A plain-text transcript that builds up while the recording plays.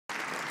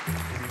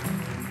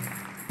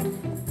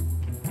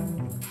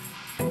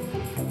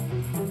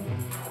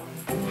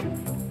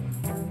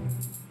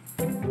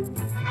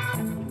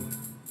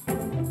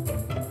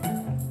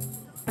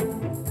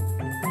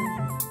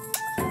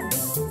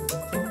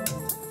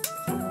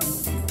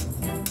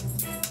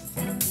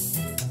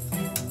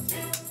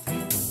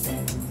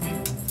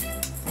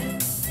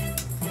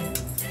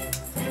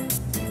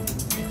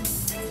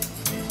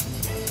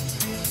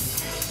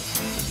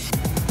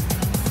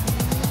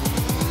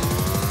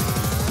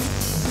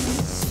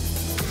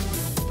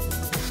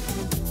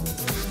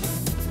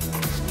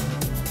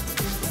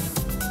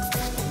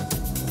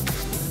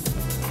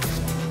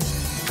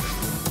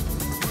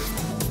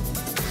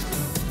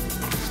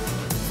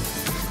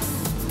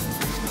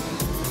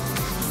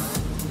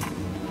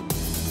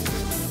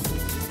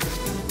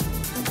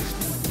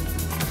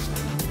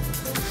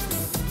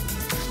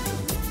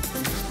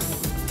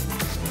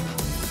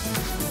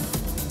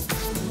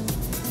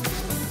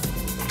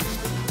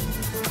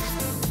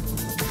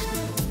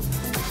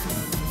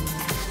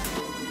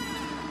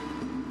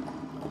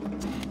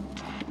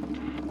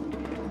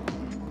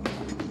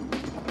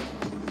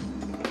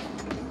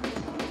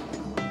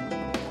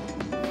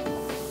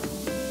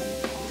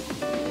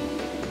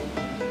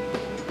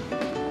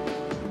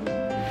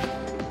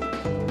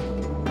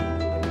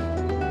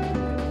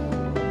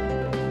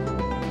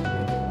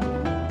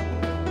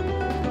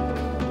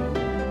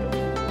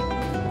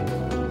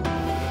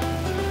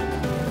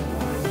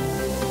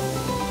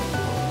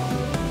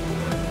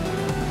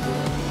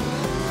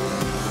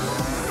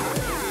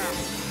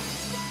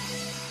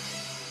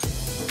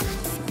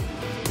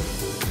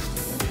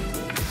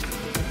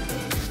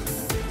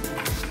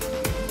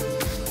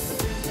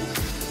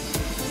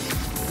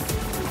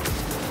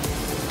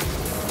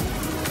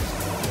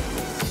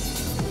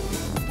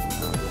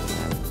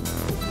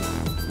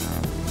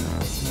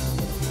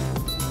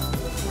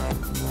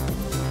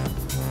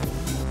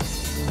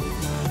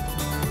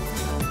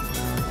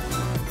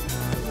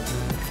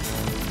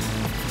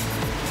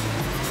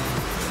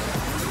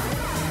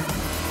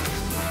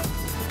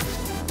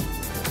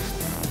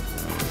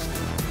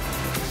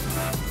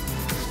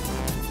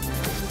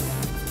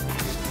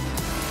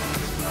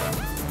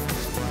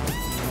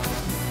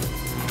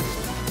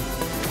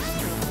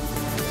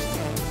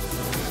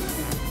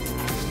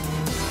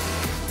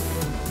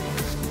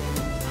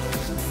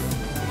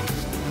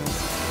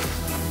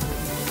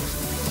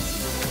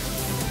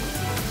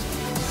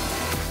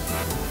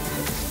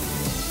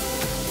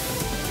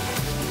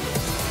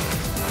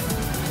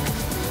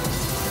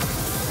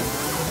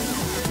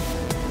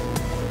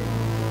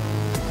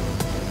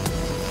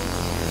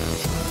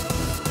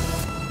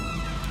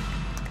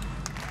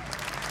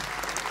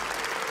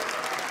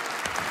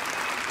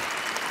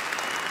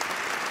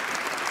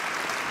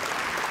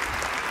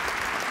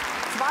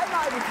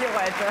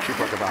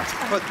Super gemacht.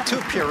 Well, 2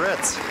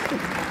 pirouettes.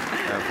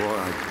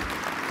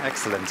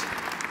 Excellent.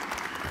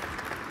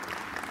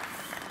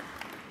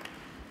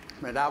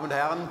 Meine Damen und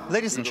Herren,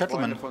 Ladies and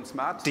gentlemen, von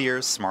Smart,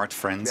 dear Smart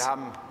friends, wir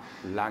haben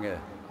lange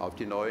auf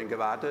die neuen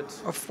gewartet.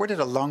 I've waited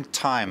a long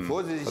time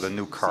Bevor Sie for the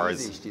new sich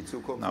cars. die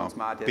Zukunft Now, von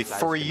Smart jetzt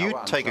before gleich you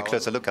genauer take a anschauen,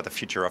 closer look at the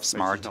future of möchte ich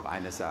Smart, noch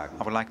eines sagen.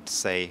 I would like to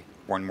say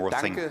one more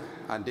thing. Danke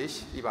an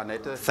dich, liebe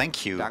Annette.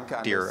 Thank you, Danke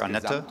an dear das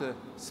Annette. gesamte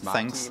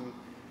Thanks Smart-Team.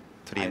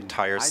 to the Ein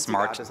entire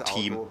Smart einzigartiges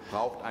team. Auto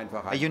braucht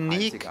einfach A ein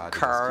unique einzigartiges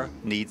car Team.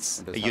 needs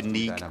Und das a hast du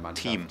unique deiner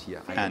Mannschaft team,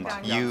 hier and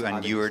eingebracht. you Wir haben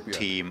and es your alle gespürt.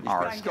 team Ich bin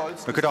are.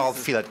 stolz, We could all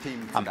dieses feel it.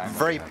 Team zu I'm deinem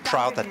very Mann.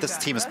 proud that this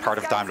team is part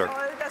of Daimler.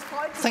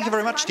 Thank you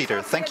very much,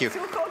 Dieter. Thank you.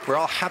 We're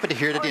all happy to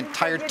hear that. The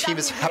entire team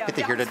is happy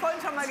to hear that.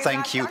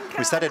 Thank you.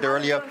 We said it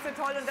earlier.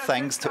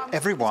 Thanks to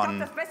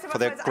everyone for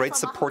their great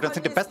support. I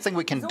think the best thing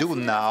we can do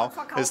now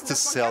is to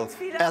sell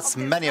as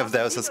many of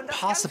those as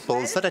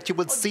possible so that you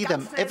will see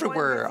them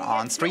everywhere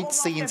on street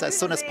scenes as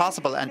soon as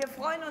possible. And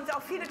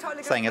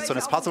saying as soon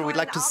as possible, we'd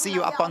like to see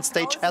you up on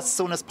stage as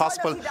soon as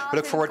possible. We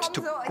look forward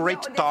to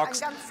great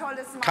talks.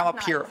 Come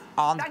up here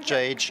on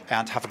stage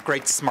and have a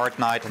great Smart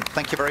night. And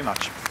thank you very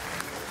much.